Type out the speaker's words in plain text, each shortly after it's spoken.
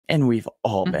And we've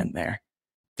all been there.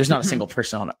 There's not a single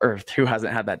person on earth who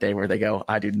hasn't had that day where they go,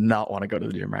 I do not want to go to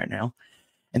the gym right now.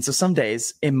 And so some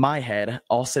days in my head,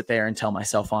 I'll sit there and tell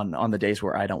myself on the days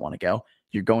where I don't want to go,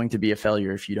 you're going to be a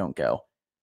failure if you don't go.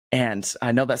 And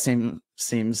I know that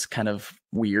seems kind of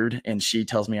weird. And she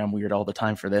tells me I'm weird all the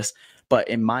time for this. But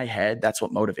in my head, that's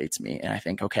what motivates me. And I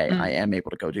think, okay, I am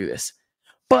able to go do this.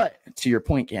 But to your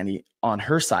point, Candy, on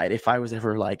her side, if I was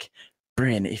ever like,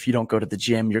 Bryn, if you don't go to the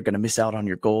gym, you're going to miss out on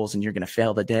your goals and you're going to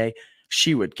fail the day,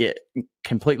 she would get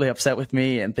completely upset with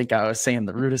me and think I was saying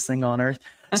the rudest thing on earth.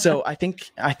 So I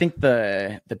think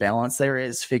the balance there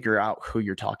is figure out who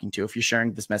you're talking to. If you're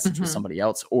sharing this message with somebody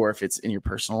else, or if it's in your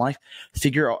personal life,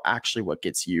 figure out actually what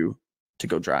gets you to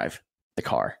go drive the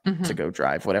car, to go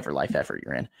drive whatever life effort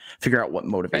you're in. Figure out what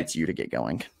motivates you to get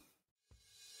going.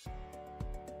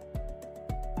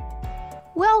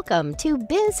 Welcome to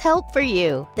Biz Help for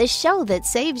You, the show that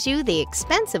saves you the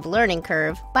expensive learning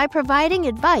curve by providing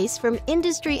advice from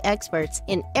industry experts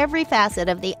in every facet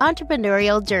of the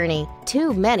entrepreneurial journey.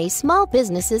 Too many small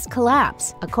businesses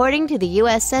collapse. According to the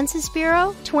U.S. Census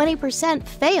Bureau, 20%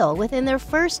 fail within their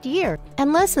first year,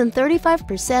 and less than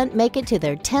 35% make it to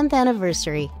their 10th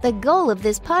anniversary. The goal of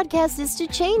this podcast is to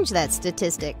change that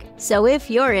statistic. So if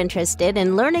you're interested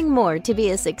in learning more to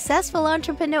be a successful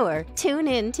entrepreneur, tune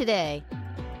in today.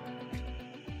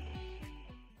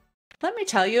 Let me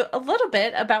tell you a little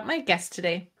bit about my guest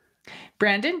today.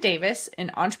 Brandon Davis,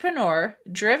 an entrepreneur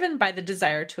driven by the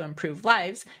desire to improve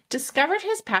lives, discovered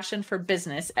his passion for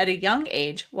business at a young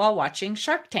age while watching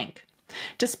Shark Tank.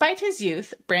 Despite his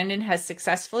youth, Brandon has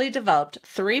successfully developed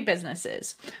 3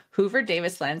 businesses: Hoover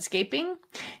Davis Landscaping,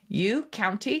 U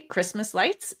County Christmas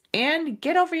Lights, and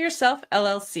Get Over Yourself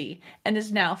LLC, and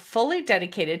is now fully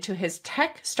dedicated to his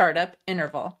tech startup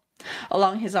Interval.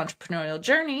 Along his entrepreneurial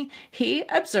journey, he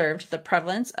observed the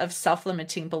prevalence of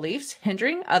self-limiting beliefs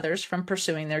hindering others from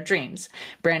pursuing their dreams.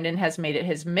 Brandon has made it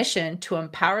his mission to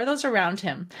empower those around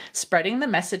him, spreading the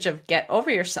message of get over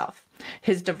yourself.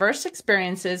 His diverse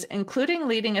experiences, including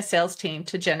leading a sales team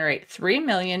to generate $3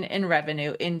 million in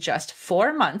revenue in just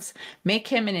 4 months, make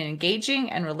him an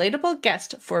engaging and relatable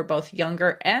guest for both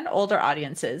younger and older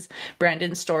audiences.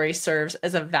 Brandon's story serves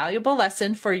as a valuable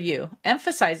lesson for you,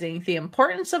 emphasizing the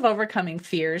importance of overcoming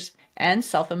fears and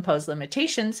self-imposed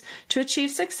limitations to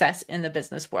achieve success in the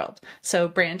business world. So,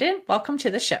 Brandon, welcome to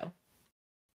the show.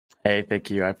 Hey, thank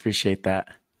you. I appreciate that.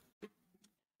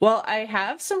 Well, I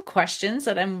have some questions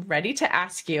that I'm ready to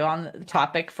ask you on the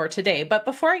topic for today. But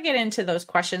before I get into those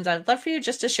questions, I'd love for you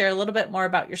just to share a little bit more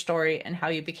about your story and how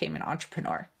you became an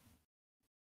entrepreneur.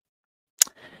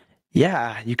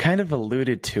 Yeah, you kind of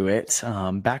alluded to it.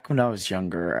 Back when I was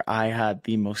younger, I had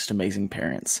the most amazing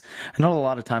parents. I know a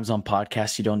lot of times on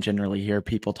podcasts, you don't generally hear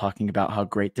people talking about how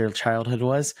great their childhood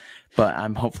was, but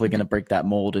I'm hopefully going to break that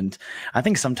mold. And I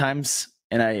think sometimes,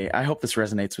 and I hope this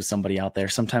resonates with somebody out there,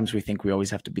 sometimes we think we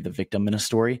always have to be the victim in a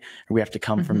story, or we have to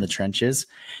come from the trenches.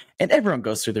 And everyone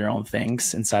goes through their own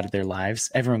things inside of their lives.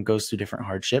 Everyone goes through different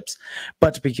hardships.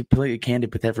 But to be completely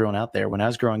candid with everyone out there, when I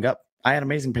was growing up, I had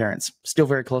amazing parents, still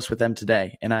very close with them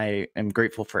today, and I am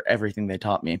grateful for everything they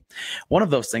taught me. One of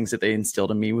those things that they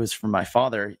instilled in me was from my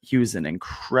father. He was an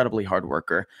incredibly hard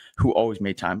worker who always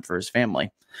made time for his family.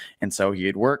 And so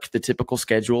he'd work the typical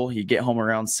schedule. He'd get home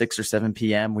around 6 or 7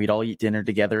 p.m. We'd all eat dinner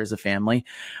together as a family.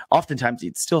 Oftentimes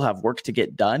he'd still have work to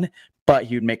get done, but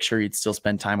he would make sure he'd still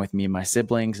spend time with me and my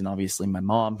siblings, and obviously my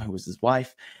mom, who was his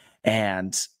wife.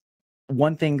 And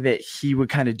one thing that he would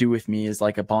kind of do with me is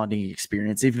like a bonding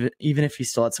experience. Even if he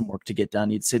still had some work to get done,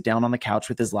 he'd sit down on the couch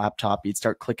with his laptop, he'd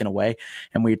start clicking away,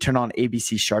 and we'd turn on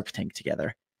ABC Shark Tank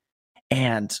together.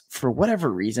 And for whatever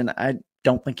reason, I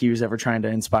don't think he was ever trying to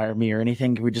inspire me or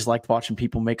anything. We just liked watching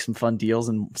people make some fun deals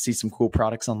and see some cool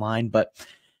products online. But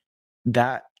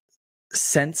that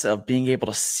sense of being able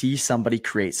to see somebody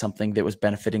create something that was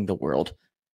benefiting the world,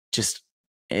 just,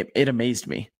 it amazed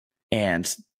me.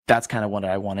 And that's kind of what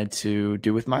I wanted to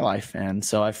do with my life. And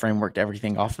so I frameworked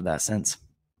everything off of that sense.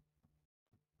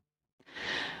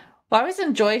 Well, I always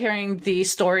enjoy hearing the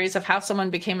stories of how someone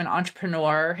became an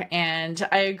entrepreneur. And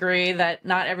I agree that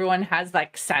not everyone has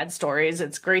like sad stories.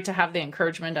 It's great to have the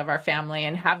encouragement of our family,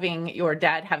 and having your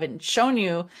dad having shown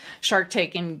you Shark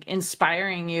Tank and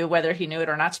inspiring you, whether he knew it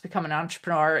or not, to become an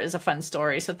entrepreneur is a fun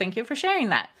story. So thank you for sharing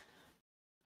that.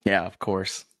 Yeah, of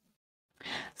course.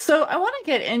 So I want to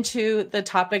get into the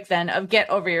topic then of get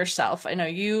over yourself. I know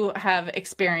you have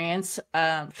experience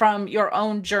from your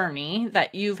own journey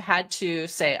that you've had to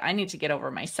say, I need to get over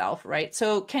myself, right?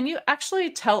 So can you actually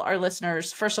tell our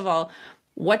listeners, first of all,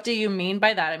 what do you mean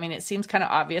by that? I mean, it seems kind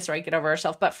of obvious, right? Get over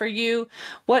yourself. But for you,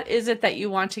 what is it that you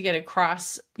want to get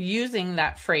across using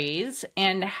that phrase?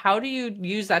 And how do you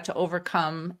use that to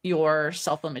overcome your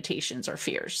self-limitations or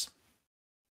fears?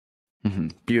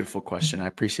 Beautiful question. I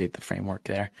appreciate the framework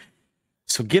there.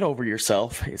 So get over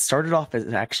yourself. It started off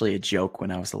as actually a joke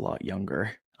when I was a lot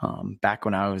younger. Back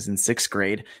when I was in sixth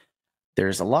grade,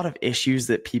 there's a lot of issues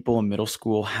that people in middle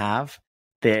school have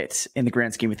that in the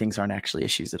grand scheme of things aren't actually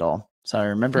issues at all. So I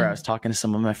remember I was talking to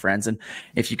some of my friends, and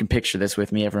if you can picture this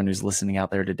with me, everyone who's listening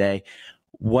out there today,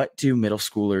 what do middle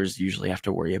schoolers usually have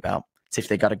to worry about? It's if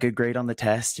they got a good grade on the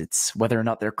test. It's whether or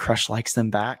not their crush likes them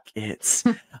back. It's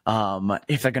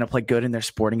if they're going to play good in their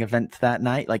sporting event that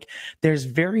night. Like, there's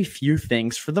very few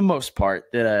things, for the most part,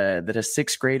 that a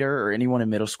sixth grader or anyone in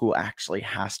middle school actually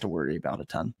has to worry about a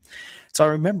ton. So I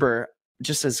remember,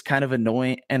 just as kind of an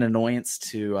annoyance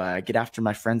to get after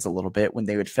my friends a little bit when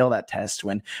they would fail that test,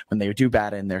 when they would do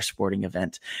bad in their sporting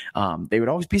event, they would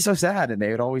always be so sad, and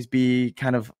they would always be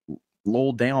kind of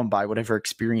lulled down by whatever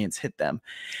experience hit them.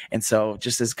 And so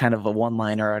just as kind of a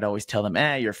one-liner, I'd always tell them,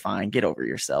 you're fine, get over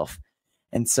yourself.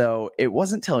 And so it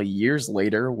wasn't until years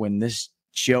later when this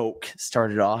joke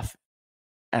started off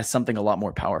as something a lot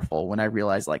more powerful, when I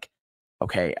realized, like,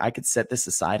 okay, I could set this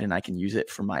aside and I can use it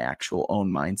for my actual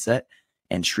own mindset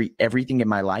and treat everything in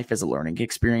my life as a learning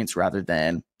experience rather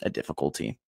than a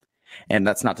difficulty. And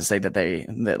that's not to say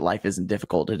that life isn't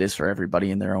difficult. It is for everybody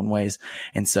in their own ways.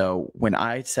 And so when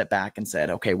I sat back and said,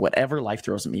 okay, whatever life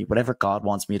throws at me, whatever God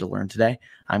wants me to learn today,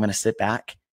 I'm going to sit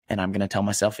back and I'm going to tell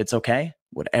myself it's okay.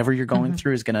 Whatever you're going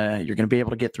through you're going to be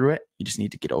able to get through it. You just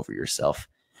need to get over yourself.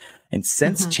 And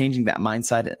since changing that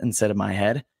mindset inside of my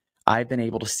head, I've been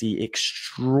able to see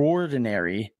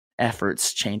extraordinary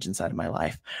efforts change inside of my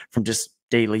life, from just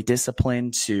daily discipline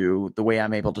to the way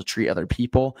I'm able to treat other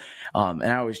people. And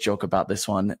I always joke about this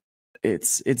one.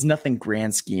 It's nothing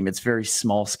grand scheme. It's very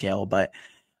small scale, but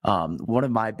one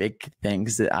of my big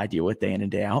things that I deal with day in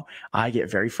and day out, I get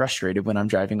very frustrated when I'm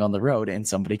driving on the road and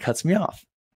somebody cuts me off.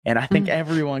 And I think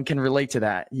everyone can relate to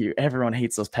that. Everyone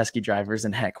hates those pesky drivers,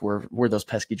 and heck, we're those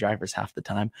pesky drivers half the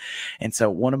time. And so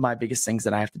one of my biggest things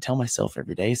that I have to tell myself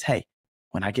every day is, hey,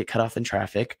 when I get cut off in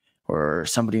traffic, or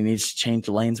somebody needs to change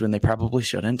lanes when they probably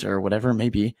shouldn't, or whatever it may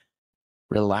be,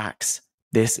 relax.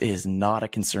 This is not a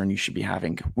concern you should be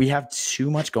having. We have too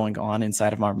much going on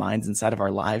inside of our minds, inside of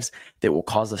our lives, that will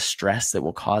cause us stress, that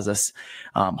will cause us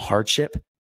hardship.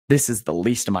 This is the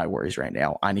least of my worries right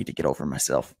now. I need to get over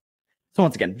myself. So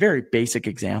once again, very basic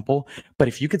example, but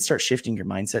if you could start shifting your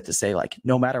mindset to say, like,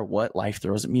 no matter what life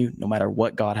throws at me, no matter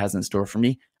what God has in store for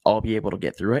me, I'll be able to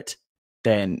get through it,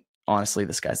 then honestly,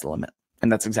 the sky's the limit.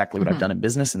 And that's exactly what I've done in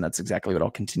business. And that's exactly what I'll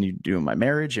continue to do in my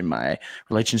marriage, in my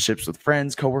relationships with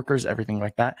friends, coworkers, everything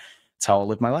like that. It's how I'll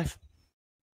live my life.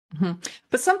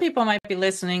 But some people might be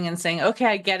listening and saying, okay,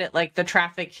 I get it. Like, the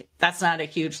traffic, that's not a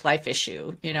huge life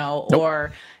issue, Nope.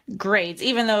 or grades,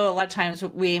 even though a lot of times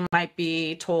we might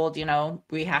be told,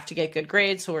 we have to get good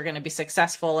grades, so we're going to be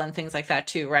successful and things like that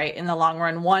too, right? In the long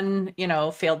run, one,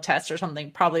 failed test or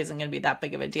something probably isn't going to be that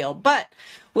big of a deal. But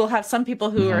we'll have some people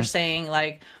who are saying,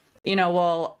 like,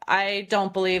 well, I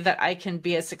don't believe that I can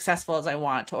be as successful as I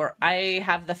want, or I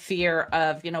have the fear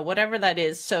of, whatever that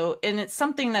is. So, and it's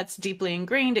something that's deeply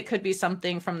ingrained. It could be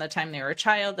something from the time they were a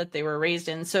child that they were raised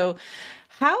in. So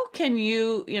how can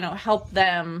you, help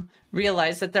them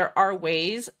realize that there are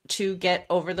ways to get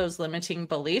over those limiting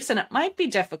beliefs? And it might be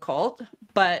difficult,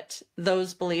 but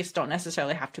those beliefs don't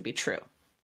necessarily have to be true.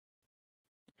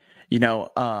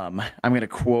 I'm going to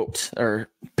quote or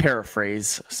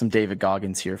paraphrase some David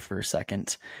Goggins here for a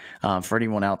second. For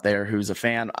anyone out there who's a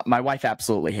fan, my wife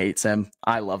absolutely hates him.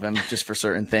 I love him just for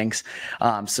certain things.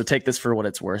 So take this for what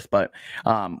it's worth. But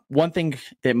one thing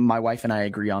that my wife and I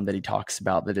agree on that he talks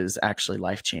about that is actually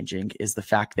life-changing is the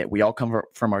fact that we all come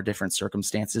from our different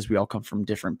circumstances. We all come from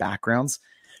different backgrounds.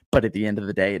 But at the end of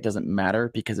the day, it doesn't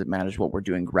matter, because it matters what we're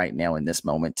doing right now in this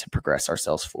moment to progress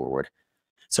ourselves forward.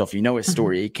 So if you know his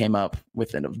story, he came up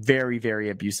with a very, very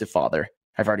abusive father.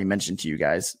 I've already mentioned to you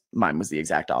guys, mine was the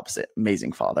exact opposite.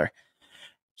 Amazing father.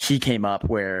 He came up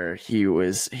where he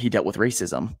dealt with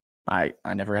racism. I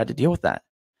never had to deal with that.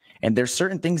 And there's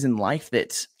certain things in life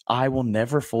that I will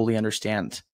never fully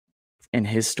understand in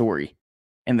his story.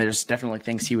 And there's definitely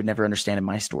things he would never understand in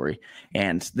my story.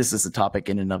 And this is a topic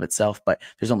in and of itself, but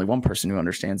there's only one person who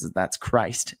understands that, that's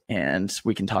Christ. And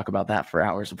we can talk about that for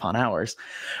hours upon hours.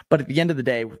 But at the end of the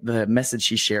day, the message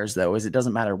he shares, though, is it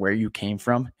doesn't matter where you came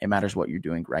from. It matters what you're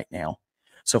doing right now.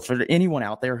 So for anyone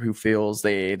out there who feels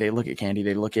they look at Candy,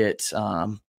 they look at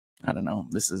I don't know,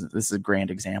 this is a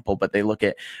grand example, but they look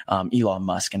at Elon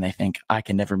Musk and they think, I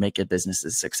can never make a business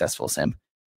as successful as him.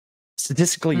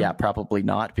 Statistically, yeah, Mm. probably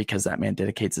not, because that man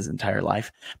dedicates his entire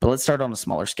life. But let's start on a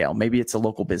smaller scale. Maybe it's a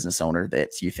local business owner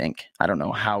that you think, I don't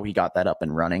know how he got that up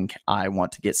and running. I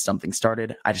want to get something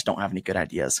started. I just don't have any good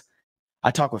ideas.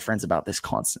 I talk with friends about this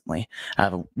constantly. I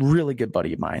have a really good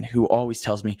buddy of mine who always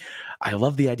tells me, I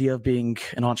love the idea of being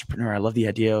an entrepreneur. I love the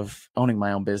idea of owning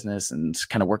my own business and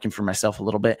kind of working for myself a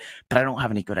little bit, but I don't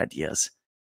have any good ideas.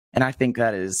 And I think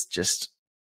that is just,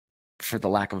 for the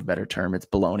lack of a better term, it's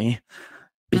baloney, Mhm.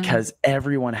 because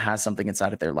everyone has something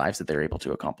inside of their lives that they're able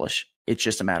to accomplish. It's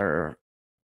just a matter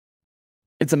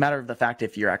of the fact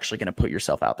if you're actually going to put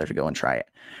yourself out there to go and try it.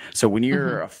 So when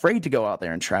you're Mhm. afraid to go out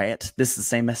there and try it, this is the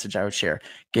same message I would share.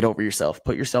 Get over yourself.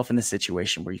 Put yourself in the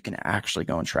situation where you can actually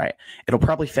go and try it. It'll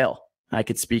probably fail. I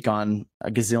could speak on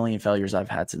a gazillion failures I've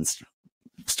had since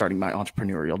starting my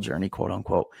entrepreneurial journey, quote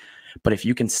unquote. But if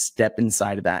you can step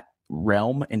inside of that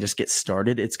realm and just get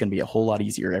started, it's going to be a whole lot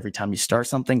easier. Every time you start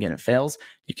something and it fails,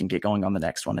 you can get going on the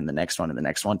next one and the next one and the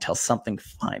next one till something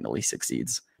finally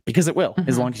succeeds. Because it will,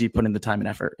 as Mhm. long as you put in the time and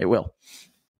effort, it will.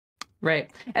 Right.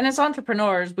 And as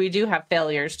entrepreneurs, we do have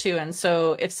failures too. And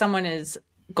so if someone is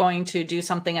going to do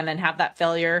something and then have that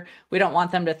failure, we don't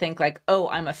want them to think like, oh,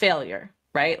 I'm a failure,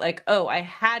 right? Like, oh, I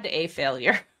had a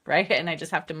failure, right? And I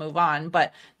just have to move on,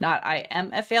 but not I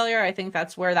am a failure. I think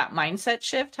that's where that mindset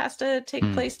shift has to take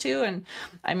Mm. place too. And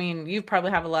I mean, you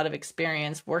probably have a lot of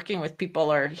experience working with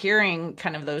people or hearing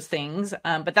kind of those things.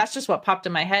 But that's just what popped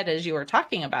in my head as you were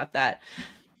talking about that.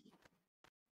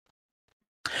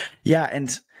 Yeah.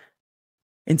 And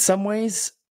in some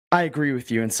ways, I agree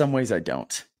with you. In some ways, I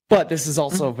don't. But this is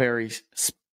also Mhm. very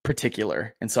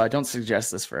particular. And so I don't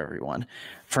suggest this for everyone.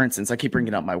 For instance, I keep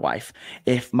bringing up my wife.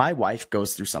 If my wife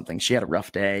goes through something, she had a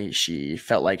rough day, she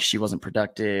felt like she wasn't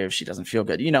productive, she doesn't feel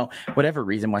good, whatever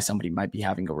reason why somebody might be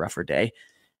having a rougher day,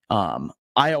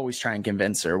 I always try and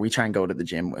convince her. We try and go to the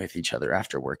gym with each other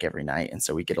after work every night. And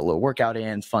so we get a little workout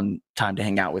in, fun time to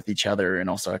hang out with each other and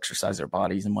also exercise our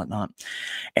bodies and whatnot.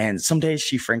 And some days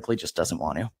she frankly just doesn't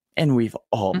want to. And we've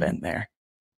all Mhm. been there.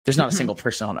 There's not a Mhm. single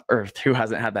person on earth who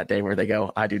hasn't had that day where they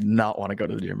go, I do not want to go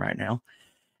to the gym right now.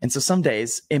 And so some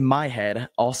days in my head,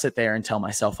 I'll sit there and tell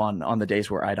myself on the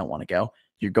days where I don't want to go,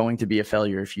 you're going to be a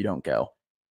failure if you don't go.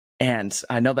 And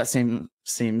I know that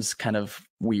seems kind of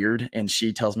weird. And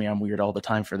she tells me I'm weird all the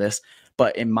time for this.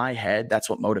 But in my head, that's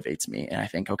what motivates me. And I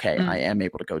think, okay, I Mm. am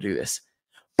able to go do this.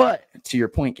 But to your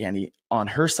point, Candy, on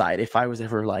her side, if I was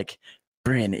ever like,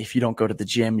 Bryn, if you don't go to the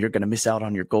gym, you're going to miss out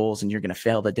on your goals and you're going to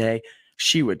fail the day,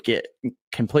 she would get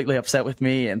completely upset with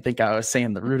me and think I was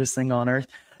saying the rudest thing on earth.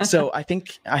 So I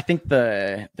think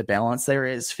the balance there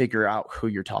is figure out who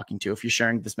you're talking to. If you're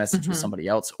sharing this message with Mhm. somebody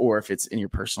else, or if it's in your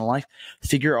personal life,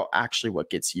 figure out actually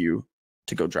what gets you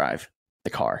to go drive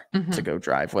the car, to Mhm. go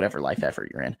drive whatever life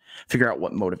effort you're in. Figure out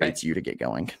what Right. motivates you to get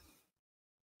going.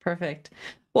 Perfect.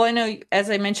 Well, I know, as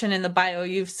I mentioned in the bio,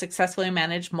 you've successfully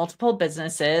managed multiple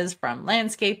businesses from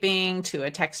landscaping to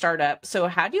a tech startup. So,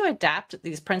 how do you adapt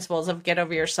these principles of get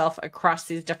over yourself across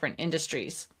these different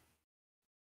industries?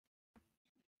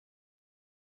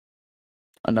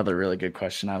 Another really good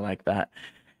question. I like that.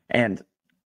 And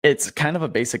it's kind of a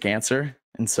basic answer.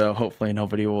 And so hopefully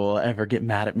nobody will ever get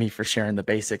mad at me for sharing the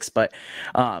basics. But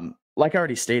like I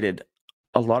already stated,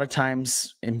 a lot of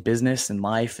times in business and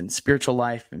life and spiritual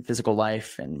life and physical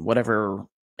life and whatever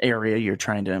area you're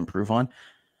trying to improve on,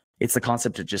 it's the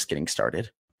concept of just getting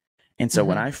started. And so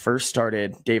when Hmm. I first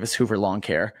started Davis Hoover Lawn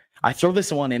Care, I throw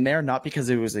this one in there, not because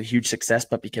it was a huge success,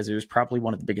 but because it was probably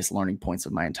one of the biggest learning points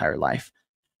of my entire life.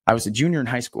 I was a junior in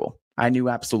high school. I knew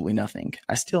absolutely nothing.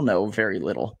 I still know very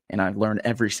little, and I learn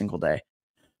every single day.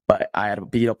 But I had a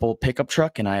beat up old pickup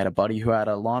truck, and I had a buddy who had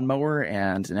a lawnmower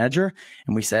and an edger.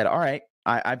 And we said, all right,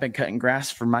 I've been cutting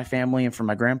grass for my family and for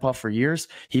my grandpa for years.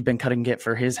 He'd been cutting it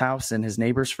for his house and his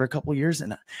neighbors for a couple of years.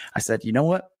 And I said, you know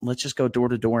what? Let's just go door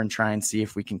to door and try and see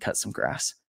if we can cut some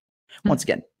grass. Once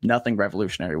again, nothing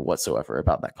revolutionary whatsoever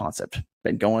about that concept.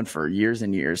 Been going for years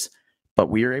and years, but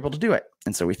we were able to do it.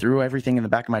 And so we threw everything in the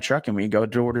back of my truck and we go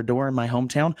door to door in my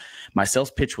hometown. My sales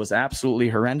pitch was absolutely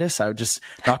horrendous. I would just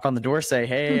knock on the door, say,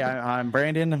 hey, I'm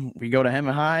Brandon. We go to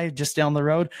Hema High just down the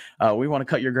road. We want to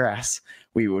cut your grass.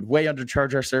 We would way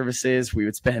undercharge our services. We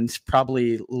would spend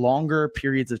probably longer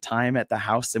periods of time at the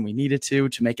house than we needed to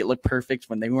make it look perfect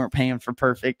when they weren't paying for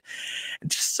perfect.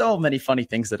 Just so many funny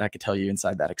things that I could tell you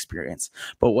inside that experience.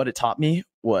 But what it taught me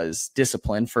was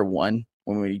discipline, for one.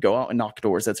 When we go out and knock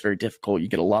doors, that's very difficult. You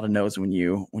get a lot of no's when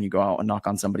you go out and knock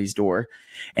on somebody's door.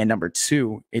 And number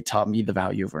two, it taught me the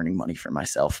value of earning money for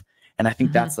myself. And I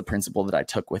think Hmm. that's the principle that I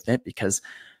took with it, because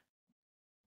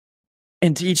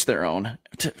And to each their own.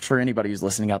 For anybody who's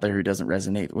listening out there who doesn't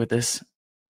resonate with this,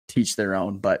 teach their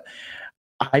own. But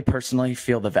I personally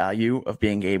feel the value of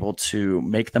being able to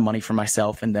make the money for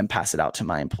myself and then pass it out to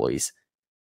my employees.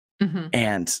 Mhm.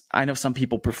 And I know some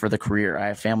people prefer the career. I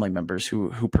have family members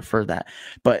who prefer that.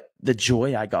 But the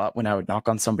joy I got when I would knock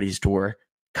on somebody's door,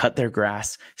 cut their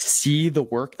grass, see the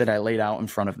work that I laid out in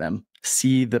front of them,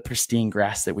 see the pristine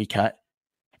grass that we cut,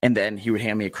 and then he would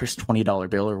hand me a crisp $20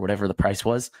 bill or whatever the price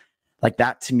was. Like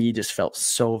that to me just felt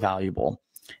so valuable.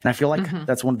 And I feel like Mhm.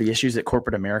 that's one of the issues at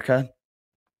corporate America,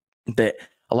 that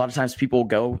a lot of times people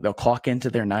they'll clock into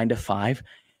their 9 to 5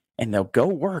 and they'll go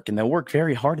work and they'll work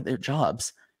very hard at their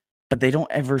jobs, but they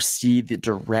don't ever see the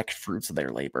direct fruits of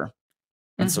their labor.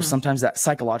 And so Mhm. sometimes that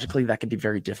psychologically, that can be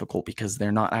very difficult because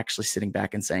they're not actually sitting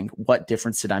back and saying, what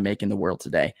difference did I make in the world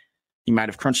today? You might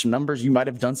have crunched some numbers. You might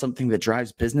have done something that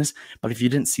drives business, but if you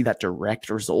didn't see that direct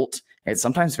result, it's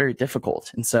sometimes very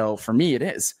difficult. And so for me, it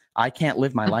is. I can't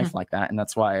live my life Mhm. like that. And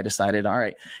that's why I decided, all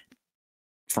right,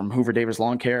 from Hoover Davis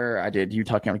Lawn Care, I did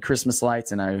Utah County Christmas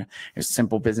lights, and it's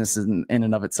simple business in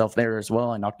and of itself there as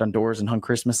well. I knocked on doors and hung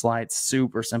Christmas lights,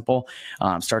 super simple.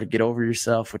 Started Get Over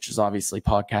Yourself, which is obviously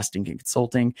podcasting and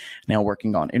consulting, now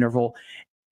working on Interval.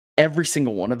 Every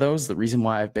single one of those, the reason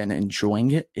why I've been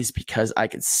enjoying it is because I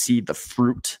could see the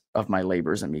fruit of my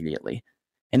labors immediately.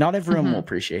 And not everyone will Mhm.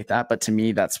 appreciate that, but to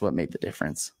me, that's what made the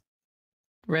difference.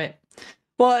 Right.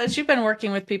 Well, as you've been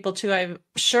working with people too, I'm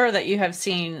sure that you have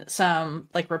seen some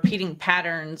like repeating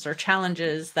patterns or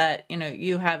challenges that,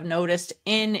 you have noticed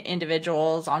in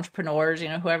individuals, entrepreneurs,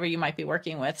 whoever you might be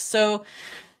working with. So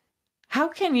how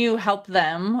can you help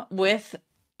them with,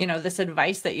 this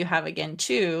advice that you have again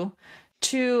too,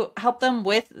 to help them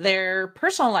with their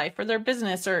personal life or their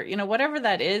business or, whatever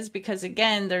that is? Because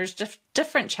again, there's just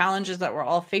different challenges that we're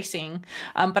all facing.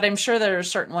 But I'm sure there are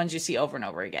certain ones you see over and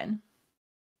over again.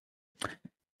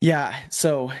 Yeah.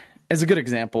 So, as a good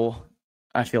example,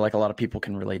 I feel like a lot of people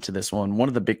can relate to this one. One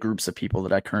of the big groups of people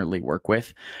that I currently work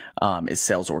with is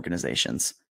sales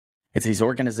organizations. It's these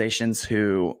organizations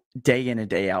who day in and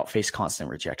day out face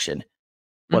constant rejection,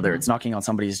 whether Mhm. it's knocking on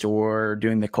somebody's door,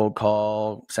 doing the cold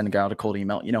call, sending out a cold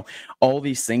email, all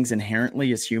these things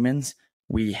inherently as humans,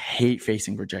 we hate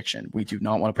facing rejection. We do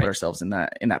not want to put Right. ourselves in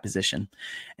that position.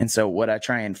 And so what I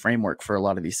try and framework for a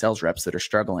lot of these sales reps that are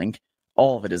struggling,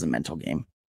 all of it is a mental game.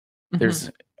 Mhm.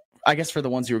 There's I guess for the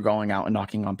ones who are going out and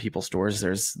knocking on people's doors,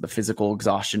 there's the physical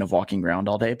exhaustion of walking around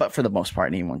all day, but for the most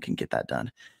part, anyone can get that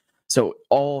done. So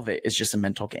all of it is just a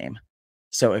mental game.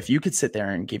 So if you could sit there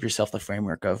and give yourself the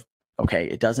framework of, okay,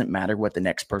 it doesn't matter what the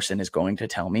next person is going to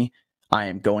tell me. I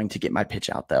am going to get my pitch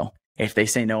out though. If they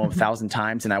say no a Mhm. thousand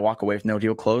times and I walk away with no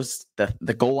deal closed,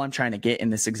 the goal I'm trying to get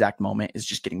in this exact moment is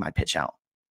just getting my pitch out.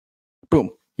 Boom,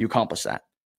 you accomplish that.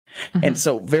 And Mhm.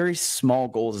 so very small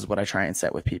goals is what I try and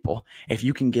set with people. If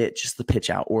you can get just the pitch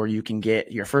out, or you can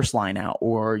get your first line out,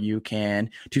 or you can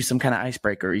do some kind of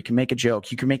icebreaker, you can make a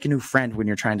joke, you can make a new friend when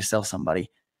you're trying to sell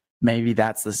somebody. Maybe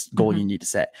that's this goal Mhm. you need to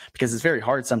set, because it's very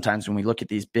hard sometimes when we look at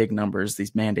these big numbers,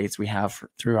 these mandates we have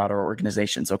throughout our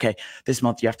organizations. Okay, this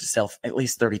month you have to sell at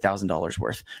least $30,000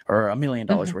 worth or $1 million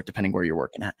Mhm. worth, depending where you're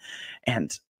working at.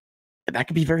 And that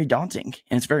can be very daunting,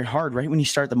 and it's very hard, right? When you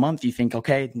start the month, you think,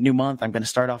 okay, new month, I'm going to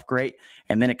start off great.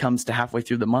 And then it comes to halfway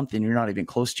through the month and you're not even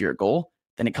close to your goal.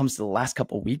 Then it comes to the last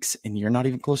couple of weeks and you're not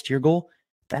even close to your goal.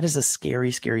 That is a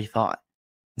scary, scary thought.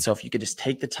 And so if you could just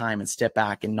take the time and step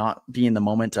back and not be in the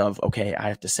moment of, okay, I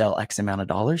have to sell X amount of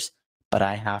dollars, but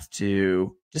I have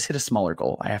to just hit a smaller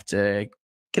goal. I have to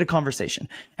get a conversation.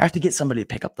 I have to get somebody to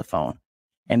pick up the phone.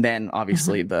 And then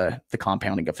obviously Mhm. the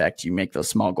compounding effect, you make those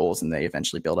small goals and they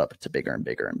eventually build up to bigger and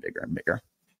bigger and bigger and bigger.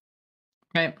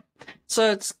 Right.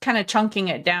 So it's kind of chunking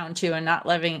it down too and not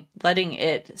letting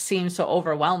it seem so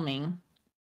overwhelming.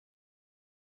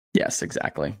 Yes,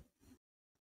 exactly.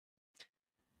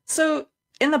 So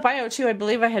in the bio too, I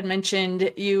believe I had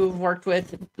mentioned you've worked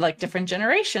with like different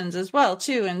generations as well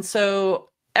too. And so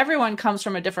everyone comes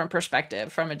from a different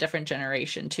perspective, from a different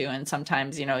generation too. And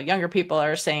sometimes, younger people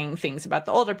are saying things about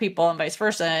the older people and vice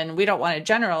versa. And we don't want to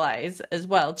generalize as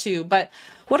well too. But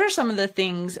what are some of the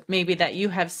things maybe that you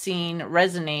have seen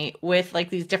resonate with like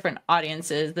these different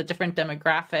audiences, the different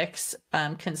demographics,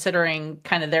 considering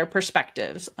kind of their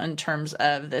perspectives in terms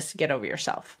of this get over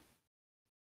yourself?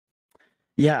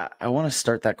 Yeah, I want to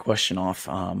start that question off.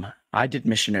 I did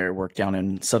missionary work down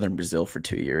in southern Brazil for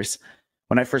 2 years.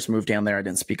 When I first moved down there, I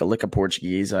didn't speak a lick of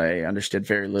Portuguese. I understood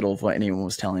very little of what anyone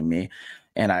was telling me.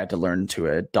 And I had to learn to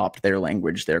adopt their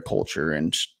language, their culture,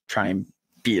 and try and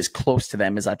be as close to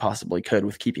them as I possibly could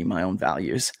with keeping my own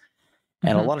values.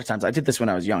 And a Mm-hmm. lot of times I did this when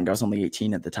I was young. I was only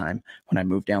 18 at the time when I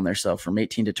moved down there. So from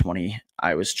 18 to 20,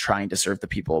 I was trying to serve the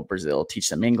people of Brazil, teach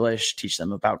them English, teach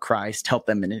them about Christ, help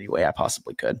them in any way I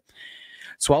possibly could.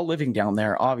 So while living down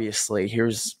there, obviously,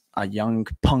 here's a young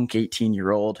punk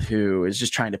 18-year-old who is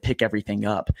just trying to pick everything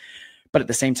up. But at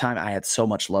the same time, I had so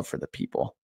much love for the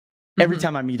people. Every Mm-hmm.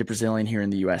 time I meet a Brazilian here in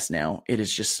the US now, it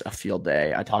is just a field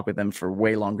day. I talk with them for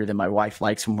way longer than my wife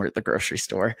likes when we're at the grocery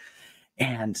store.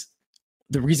 And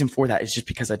the reason for that is just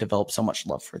because I developed so much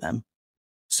love for them.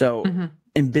 So Mm-hmm.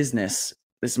 in business,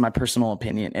 this is my personal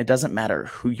opinion. It doesn't matter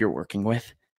who you're working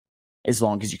with, as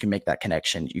long as you can make that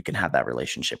connection, you can have that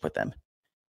relationship with them.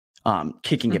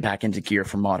 Kicking it back into gear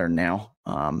for modern now,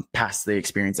 past the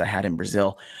experience I had in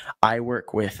Brazil, I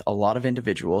work with a lot of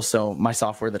individuals. So my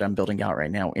software that I'm building out right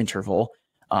now, Interval,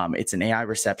 it's an AI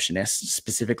receptionist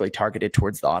specifically targeted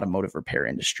towards the automotive repair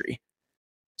industry.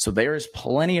 So there's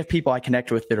plenty of people I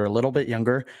connect with that are a little bit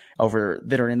younger,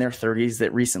 that are in their 30s,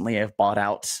 that recently have bought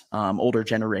out older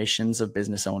generations of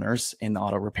business owners in the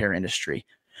auto repair industry.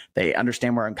 They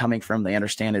understand where I'm coming from. They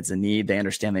understand it's a need. They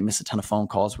understand they miss a ton of phone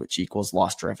calls, which equals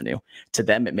lost revenue. To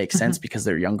them, it makes sense because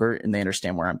they're younger and they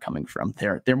understand where I'm coming from.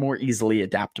 They're more easily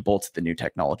adaptable to the new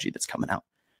technology that's coming out.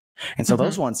 And so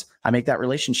those ones, I make that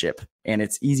relationship, and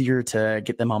it's easier to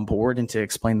get them on board and to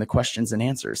explain the questions and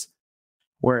answers.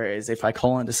 Whereas if I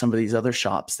call into some of these other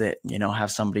shops that, have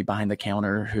somebody behind the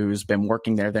counter who's been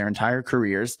working there their entire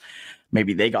careers,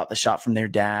 maybe they got the shop from their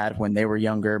dad when they were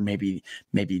younger. Maybe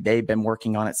they've been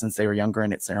working on it since they were younger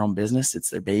and it's their own business. It's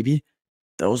their baby.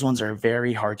 Those ones are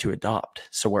very hard to adopt.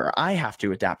 So where I have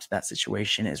to adapt to that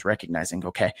situation is recognizing,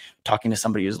 okay, talking to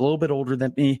somebody who's a little bit older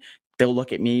than me, they'll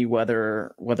look at me,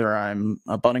 whether I'm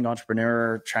a budding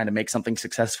entrepreneur trying to make something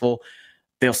successful,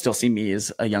 they'll still see me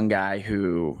as a young guy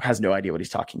who has no idea what he's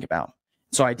talking about.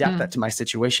 So I adapt that to my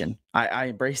situation. I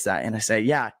embrace that and I say,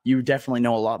 yeah, you definitely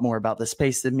know a lot more about this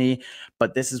space than me,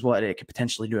 but this is what it could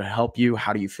potentially do to help you.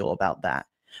 How do you feel about that?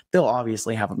 They'll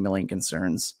obviously have a million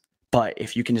concerns, but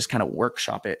if you can just kind of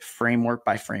workshop it framework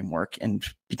by framework and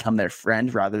become their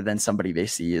friend rather than somebody they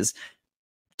see as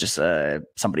just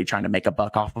somebody trying to make a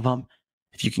buck off of them,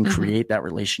 if you can create that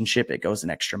relationship, it goes an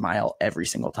extra mile every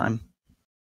single time.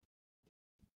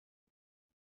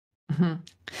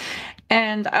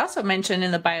 And I also mentioned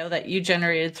in the bio that you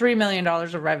generated $3 million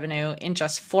of revenue in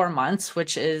just 4 months,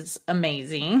 which is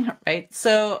amazing, right?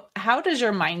 So how does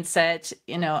your mindset,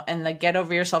 and the get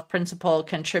over yourself principle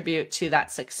contribute to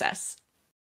that success?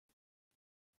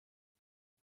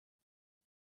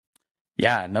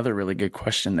 Yeah, another really good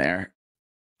question there.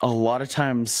 A lot of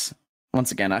times,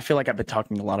 once again, I feel like I've been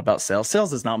talking a lot about sales.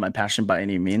 Sales is not my passion by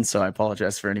any means, so I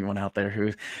apologize for anyone out there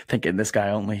who thinking this guy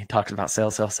only talks about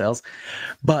sales.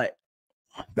 But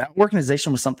that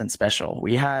organization was something special.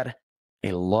 We had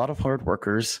a lot of hard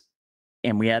workers,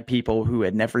 and we had people who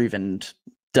had never even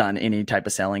done any type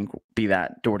of selling, be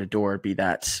that door to door, be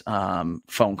that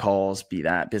phone calls, be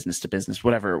that business to business,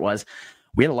 whatever it was.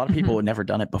 We had a lot of people who had never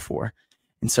done it before.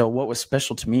 And so what was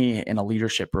special to me in a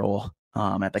leadership role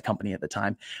at the company at the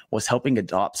time was helping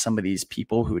adopt some of these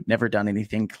people who had never done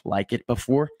anything like it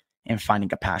before and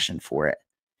finding a passion for it.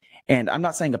 And I'm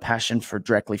not saying a passion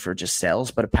directly for just sales,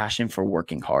 but a passion for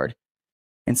working hard.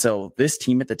 And so this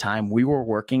team at the time, we were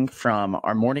working from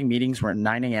our morning meetings were at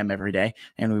 9 a.m. every day,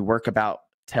 and we work about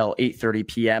till 8:30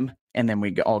 p.m. And then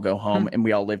we all go home and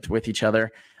we all lived with each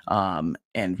other.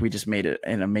 And we just made it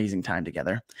an amazing time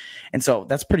together. And so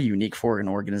that's pretty unique for an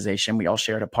organization. We all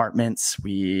shared apartments.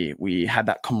 We had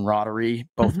that camaraderie,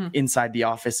 both inside the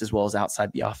office as well as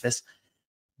outside the office.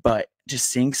 But just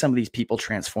seeing some of these people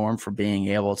transform from being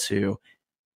able to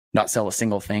not sell a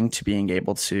single thing to being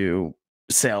able to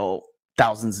sell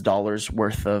thousands of dollars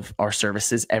worth of our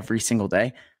services every single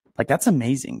day, like that's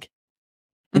amazing.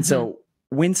 And so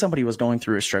when somebody was going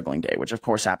through a struggling day, which of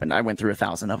course happened, I went through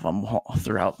 1,000 of them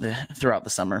throughout the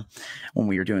summer when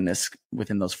we were doing this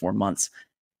within those 4 months.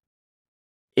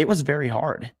 It was very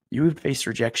hard. You would face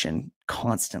rejection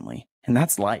constantly, and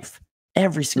that's life.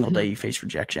 Every single day you face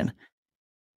rejection.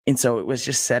 And so it was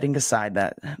just setting aside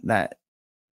that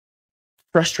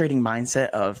frustrating mindset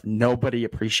of nobody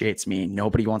appreciates me.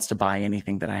 Nobody wants to buy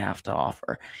anything that I have to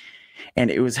offer. And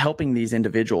it was helping these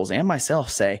individuals and myself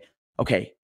say,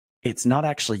 okay, it's not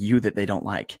actually you that they don't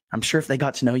like. I'm sure if they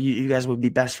got to know you, you guys would be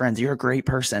best friends. You're a great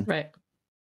person. Right.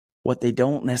 What they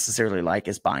don't necessarily like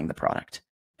is buying the product.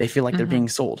 They feel like they're being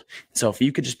sold. So if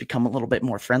you could just become a little bit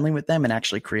more friendly with them and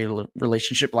actually create a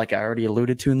relationship, like I already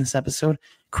alluded to in this episode,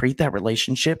 create that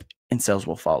relationship and sales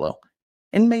will follow.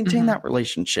 And maintain that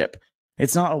relationship.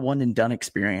 It's not a one and done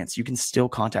experience. You can still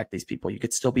contact these people. You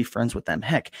could still be friends with them.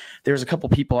 Heck, there's a couple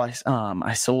people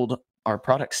I sold our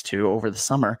products to over the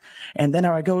summer. And then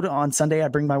I go to on Sunday, I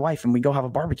bring my wife and we go have a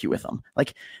barbecue with them.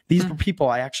 Like these were people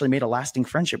I actually made a lasting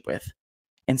friendship with.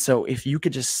 And so if you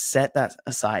could just set that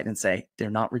aside and say, they're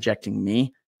not rejecting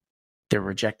me, they're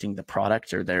rejecting the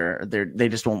product, or they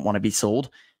just don't want to be sold.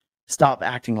 Stop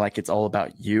acting like it's all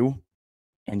about you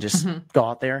and just go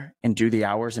out there and do the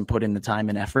hours and put in the time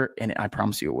and effort. And I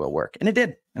promise you it will work. And it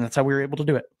did. And that's how we were able to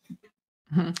do it.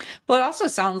 Well, it also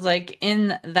sounds like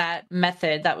in that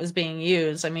method that was being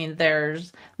used, I mean,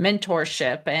 there's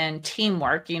mentorship and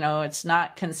teamwork. It's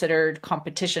not considered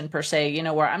competition per se,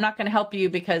 where I'm not going to help you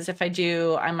because if I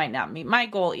do, I might not meet my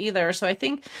goal either. So I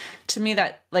think to me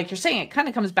that, like you're saying, it kind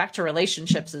of comes back to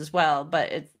relationships as well,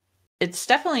 but it's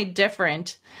definitely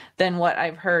different than what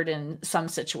I've heard in some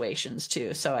situations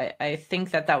too. So I think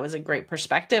that was a great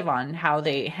perspective on how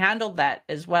they handled that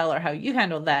as well, or how you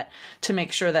handled that, to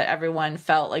make sure that everyone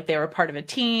felt like they were part of a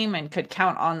team and could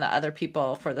count on the other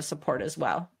people for the support as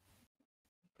well.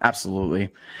 Absolutely.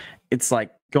 It's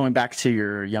like going back to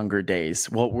your younger days.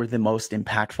 What were the most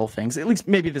impactful things? At least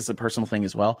maybe this is a personal thing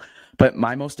as well, but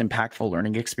my most impactful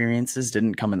learning experiences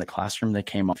didn't come in the classroom. They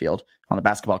came on the field, on the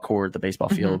basketball court, the baseball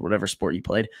field, whatever sport you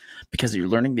played, because you're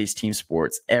learning these team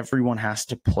sports. Everyone has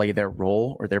to play their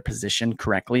role or their position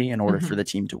correctly in order for the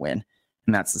team to win.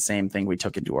 And that's the same thing we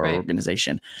took into our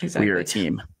organization. Exactly. We are a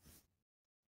team.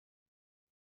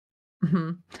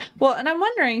 Well, and I'm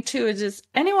wondering too, does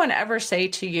anyone ever say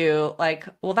to you like,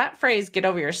 well, that phrase, get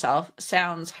over yourself,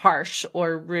 sounds harsh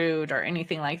or rude or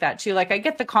anything like that too? Like, I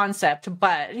get the concept,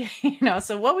 but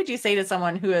so what would you say to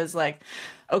someone who is like,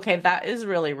 okay, that is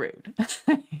really rude?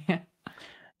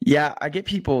 Yeah, I get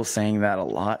people saying that a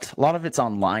lot. A lot of it's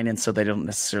online, and so they don't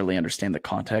necessarily understand the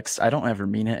context. I don't ever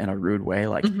mean it in a rude way,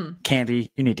 like,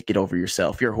 Candy, you need to get over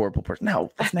yourself. You're a horrible person.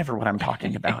 No, that's never what I'm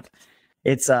talking about.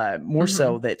 It's more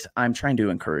so that I'm trying to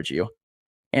encourage you.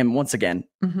 And once again,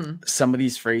 some of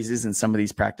these phrases and some of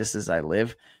these practices I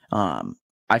live,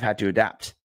 I've had to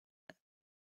adapt.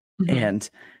 And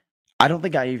I don't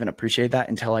think I even appreciated that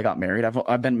until I got married.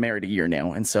 I've been married a year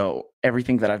now. And so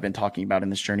everything that I've been talking about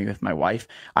in this journey with my wife,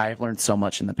 I've learned so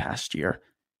much in the past year.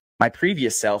 My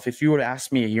previous self, if you would have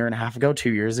asked me a year and a half ago,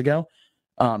 2 years ago,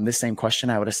 this same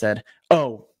question, I would have said,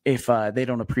 oh, if they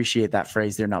don't appreciate that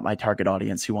phrase, they're not my target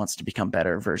audience who wants to become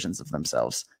better versions of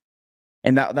themselves.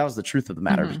 And that was the truth of the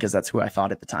matter, because that's who I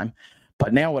thought at the time.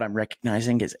 But now what I'm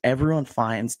recognizing is everyone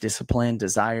finds discipline,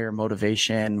 desire,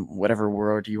 motivation, whatever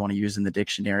word you want to use in the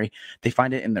dictionary, they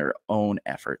find it in their own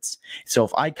efforts. So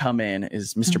if I come in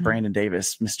as Mr. Brandon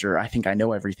Davis, Mr. I think I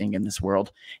know everything in this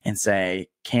world, and say,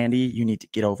 Candy, you need to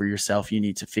get over yourself. You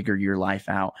need to figure your life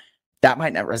out. That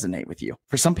might not resonate with you.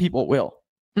 For some people, it will.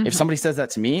 If somebody says that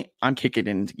to me, I'm kicking it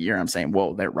into gear. I'm saying,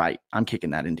 whoa, they're right. I'm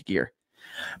kicking that into gear.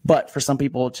 But for some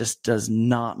people, it just does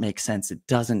not make sense. It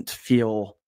doesn't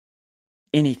feel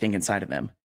anything inside of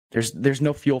them. There's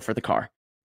no fuel for the car.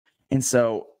 And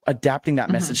so adapting that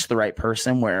message to the right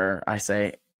person, where I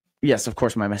say, yes, of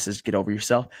course, my message, get over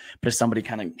yourself. But if somebody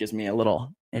kind of gives me a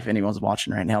little, if anyone's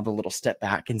watching right now, the little step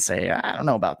back and say, I don't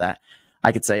know about that.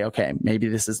 I could say, okay, maybe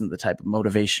this isn't the type of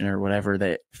motivation or whatever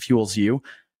that fuels you.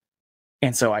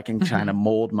 And so I can kind of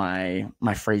mold my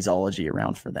phraseology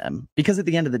around for them, because at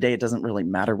the end of the day, it doesn't really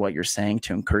matter what you're saying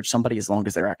to encourage somebody, as long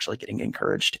as they're actually getting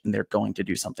encouraged and they're going to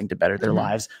do something to better their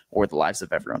lives or the lives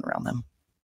of everyone around them.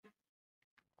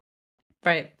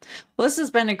 Right. Well, this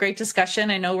has been a great discussion.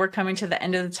 I know we're coming to the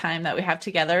end of the time that we have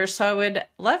together. So I would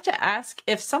love to ask,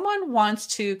 if someone wants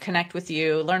to connect with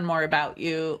you, learn more about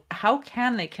you, how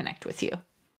can they connect with you?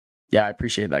 Yeah, I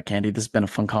appreciate that, Candy. This has been a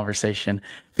fun conversation.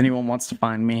 If anyone wants to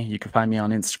find me, you can find me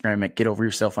on Instagram at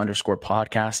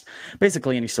getoveryourself_podcast.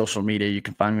 Basically, any social media, you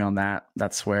can find me on that.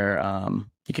 That's where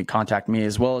you can contact me,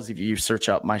 as well as if you search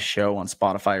up my show on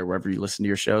Spotify or wherever you listen to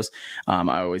your shows.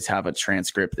 I always have a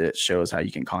transcript that shows how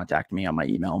you can contact me on my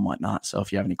email and whatnot. So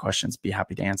if you have any questions, be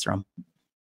happy to answer them.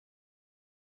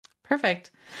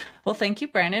 Perfect. Well, thank you,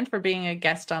 Brandon, for being a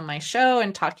guest on my show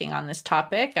and talking on this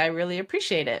topic. I really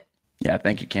appreciate it. Yeah,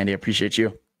 thank you, Candy. I appreciate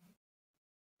you.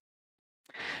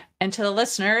 And to the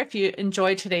listener, if you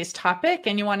enjoyed today's topic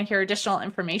and you want to hear additional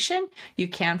information, you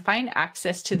can find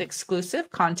access to the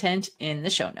exclusive content in the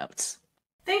show notes.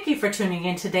 Thank you for tuning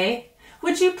in today.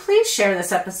 Would you please share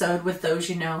this episode with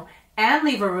those you know and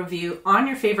leave a review on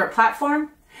your favorite platform?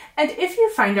 And if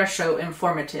you find our show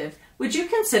informative, would you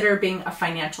consider being a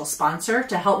financial sponsor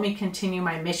to help me continue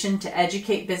my mission to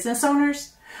educate business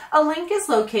owners? A link is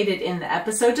located in the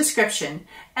episode description,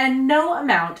 and no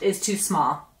amount is too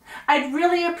small. I'd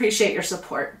really appreciate your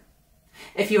support.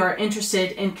 If you are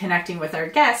interested in connecting with our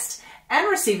guests and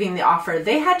receiving the offer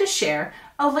they had to share,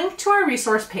 a link to our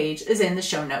resource page is in the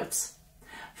show notes.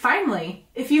 Finally,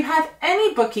 if you have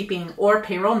any bookkeeping or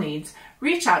payroll needs,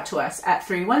 reach out to us at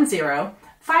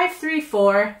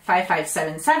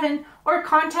 310-534-5577 or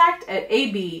contact at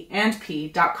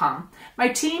abandp.com. My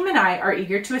team and I are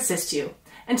eager to assist you.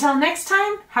 Until next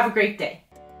time, have a great day.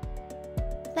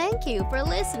 Thank you for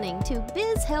listening to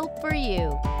Biz Help for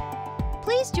You.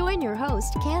 Please join your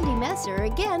host, Candy Messer,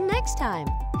 again next time.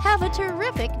 Have a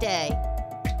terrific day.